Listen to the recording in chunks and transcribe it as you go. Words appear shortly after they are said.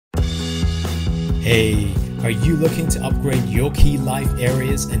Hey, are you looking to upgrade your key life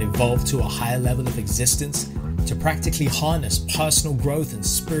areas and evolve to a higher level of existence? To practically harness personal growth and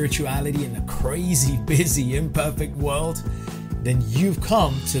spirituality in a crazy, busy, imperfect world? Then you've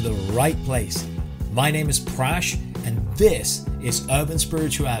come to the right place. My name is Prash, and this is Urban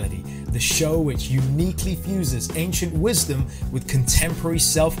Spirituality, the show which uniquely fuses ancient wisdom with contemporary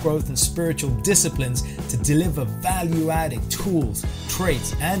self-growth and spiritual disciplines to deliver value-adding tools,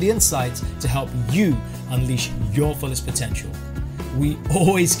 traits, and insights to help you unleash your fullest potential. We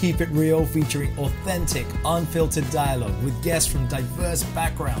always keep it real, featuring authentic, unfiltered dialogue with guests from diverse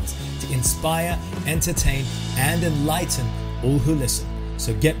backgrounds to inspire, entertain, and enlighten all who listen.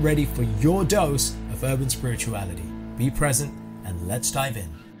 So get ready for your dose of urban spirituality. Be present and let's dive in.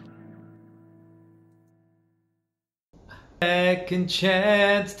 Second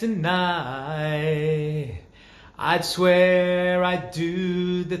chance tonight. I'd swear I'd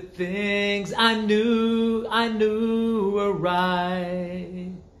do the things I knew were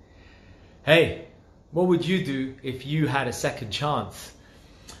right. Hey, what would you do if you had a second chance?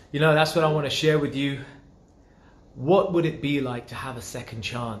 You know, that's what I want to share with you. What would it be like to have a second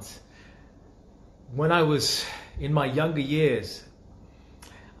chance? When I was in my younger years,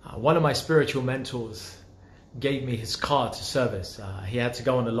 one of my spiritual mentors gave me his car to service. He had to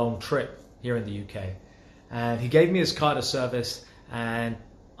go on a long trip here in the UK. And he gave me his car to service and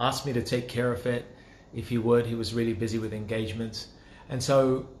asked me to take care of it if he would. He was really busy with engagements. And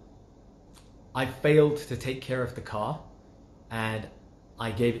so I failed to take care of the car and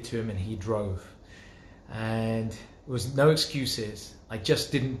I gave it to him and he drove. And there was no excuses. I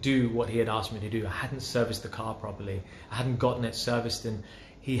just didn't do what he had asked me to do. I hadn't serviced the car properly. I hadn't gotten it serviced, and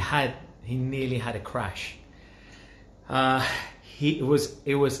he nearly had a crash. It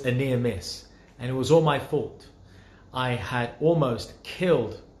was a near miss, and it was all my fault. I had almost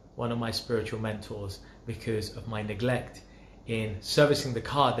killed one of my spiritual mentors because of my neglect in servicing the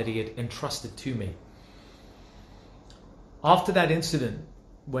car that he had entrusted to me. After that incident,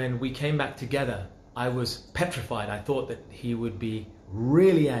 when we came back together, I was petrified. I thought that he would be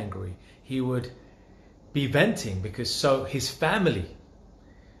really angry. He would be venting because his family,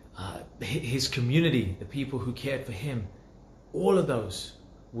 his community, the people who cared for him, all of those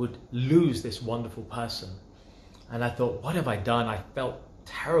would lose this wonderful person. And I thought, what have I done? I felt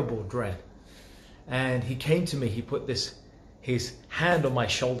terrible dread. And he came to me, he put his hand on my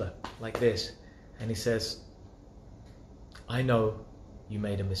shoulder like this, and he says, I know you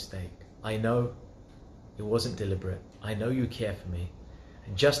made a mistake. I know it wasn't deliberate. I know you care for me.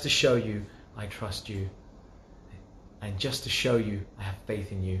 And just to show you I trust you, and just to show you I have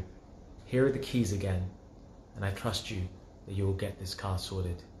faith in you, here are the keys again, and I trust you that you will get this car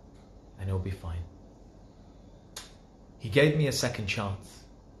sorted and it'll be fine. He gave me a second chance.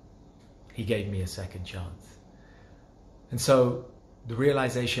 He gave me a second chance. And so the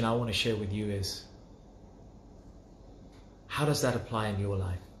realization I want to share with you is, how does that apply in your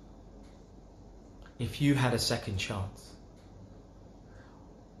life? If you had a second chance,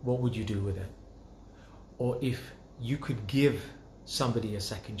 what would you do with it? Or if you could give somebody a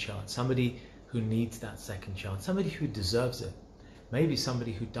second chance, somebody who needs that second chance, somebody who deserves it, maybe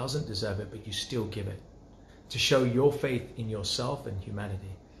somebody who doesn't deserve it, but you still give it, to show your faith in yourself and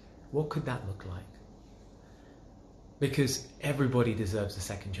humanity, what could that look like? Because everybody deserves a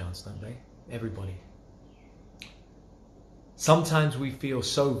second chance, don't they? Everybody. Sometimes we feel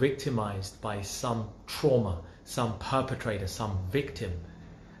so victimized by some trauma, some perpetrator, some victim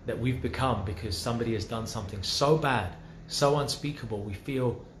that we've become because somebody has done something so bad, so unspeakable, we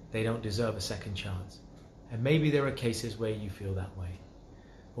feel they don't deserve a second chance. And maybe there are cases where you feel that way.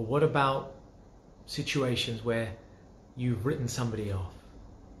 But what about situations where you've written somebody off?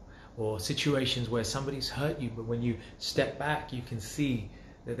 Or situations where somebody's hurt you, but when you step back, you can see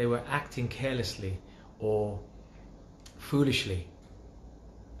that they were acting carelessly or foolishly,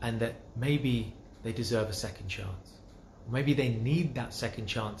 and that maybe they deserve a second chance. Or maybe they need that second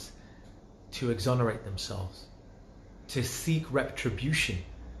chance to exonerate themselves, to seek retribution,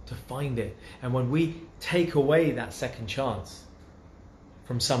 to find it. And when we take away that second chance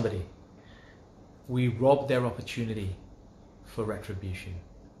from somebody, we rob their opportunity for retribution,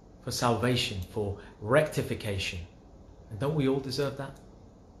 for salvation, for rectification. And don't we all deserve that?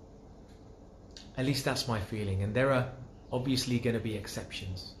 At least that's my feeling. And there are obviously going to be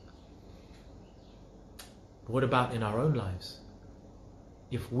exceptions. But what about in our own lives?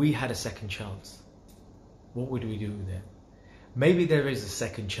 If we had a second chance, what would we do with it? Maybe there is a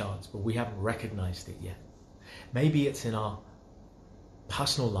second chance, but we haven't recognized it yet. Maybe it's in our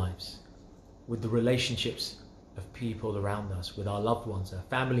personal lives, with the relationships of people around us, with our loved ones, a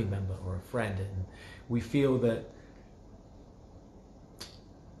family member or a friend, and we feel that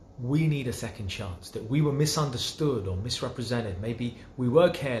we need a second chance, that we were misunderstood or misrepresented. Maybe we were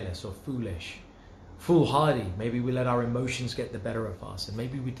careless or foolhardy. Maybe we let our emotions get the better of us, and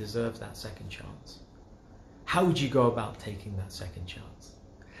maybe we deserve that second chance. How would you go about taking that second chance?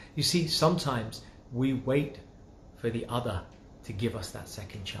 You see, sometimes we wait for the other to give us that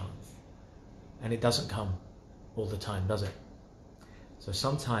second chance, and it doesn't come all the time, does it? So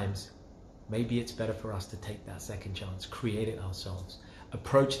sometimes maybe it's better for us to take that second chance, create it ourselves,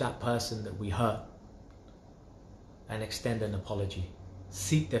 approach that person that we hurt and extend an apology,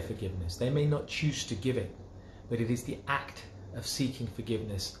 seek their forgiveness. They may not choose to give it, but it is the act of seeking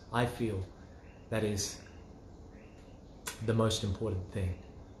forgiveness, I feel, that is the most important thing.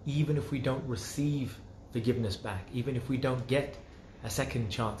 Even if we don't receive forgiveness back, even if we don't get a second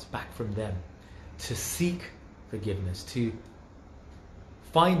chance back from them, to seek forgiveness, to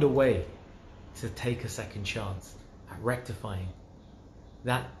find a way to take a second chance at rectifying,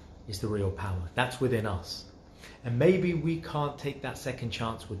 that is the real power. That's within us. And maybe we can't take that second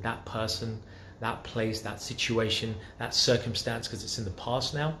chance with that person, that place, that situation, that circumstance, because it's in the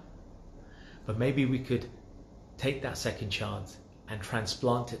past now. But maybe we could take that second chance and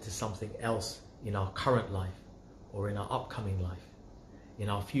transplant it to something else in our current life or in our upcoming life, in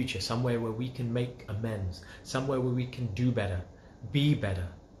our future, somewhere where we can make amends, somewhere where we can do better, be better,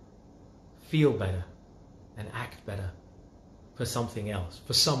 feel better, and act better for something else,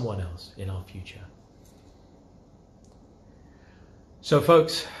 for someone else in our future. So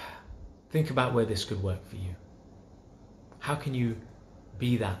folks, think about where this could work for you. How can you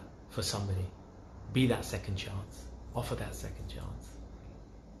be that for somebody? Be that second chance. Offer that second chance.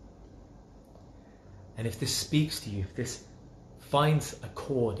 And if this speaks to you, if this finds a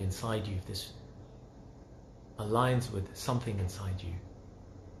chord inside you, if this aligns with something inside you,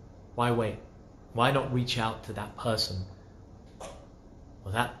 why wait? Why not reach out to that person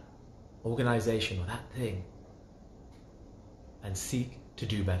or that organization or that thing and seek to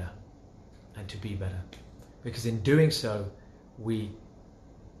do better and to be better? Because in doing so, we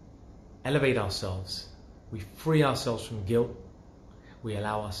elevate ourselves, we free ourselves from guilt, we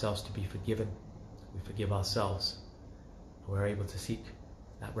allow ourselves to be forgiven, we forgive ourselves, and we're able to seek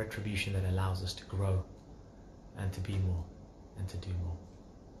that retribution that allows us to grow and to be more and to do more.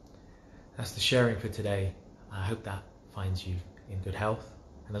 That's the sharing for today. I hope that finds you in good health.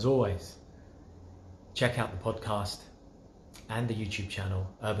 And as always, check out the podcast and the YouTube channel,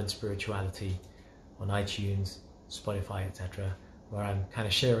 Urban Spirituality, on iTunes, Spotify, etc., where I'm kind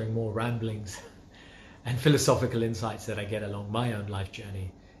of sharing more ramblings and philosophical insights that I get along my own life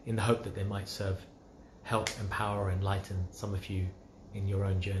journey, in the hope that they might serve, help, empower, enlighten some of you in your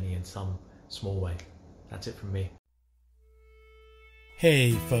own journey in some small way. That's it from me.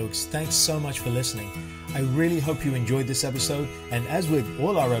 Hey folks, thanks so much for listening. I really hope you enjoyed this episode, and as with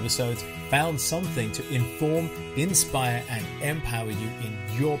all our episodes, found something to inform, inspire, and empower you in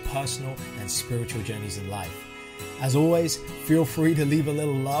your personal and spiritual journeys in life. As always, feel free to leave a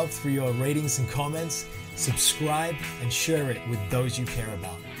little love through your ratings and comments, subscribe, and share it with those you care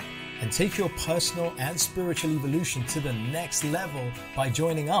about. And take your personal and spiritual evolution to the next level by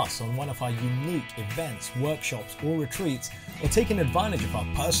joining us on one of our unique events, workshops, or retreats, or taking advantage of our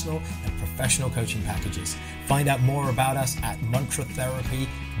personal and professional coaching packages. Find out more about us at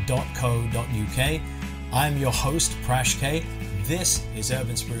mantratherapy.co.uk. I'm your host, Prash K. This is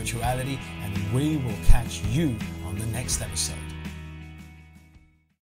Urban Spirituality, and we will catch you on the next episode.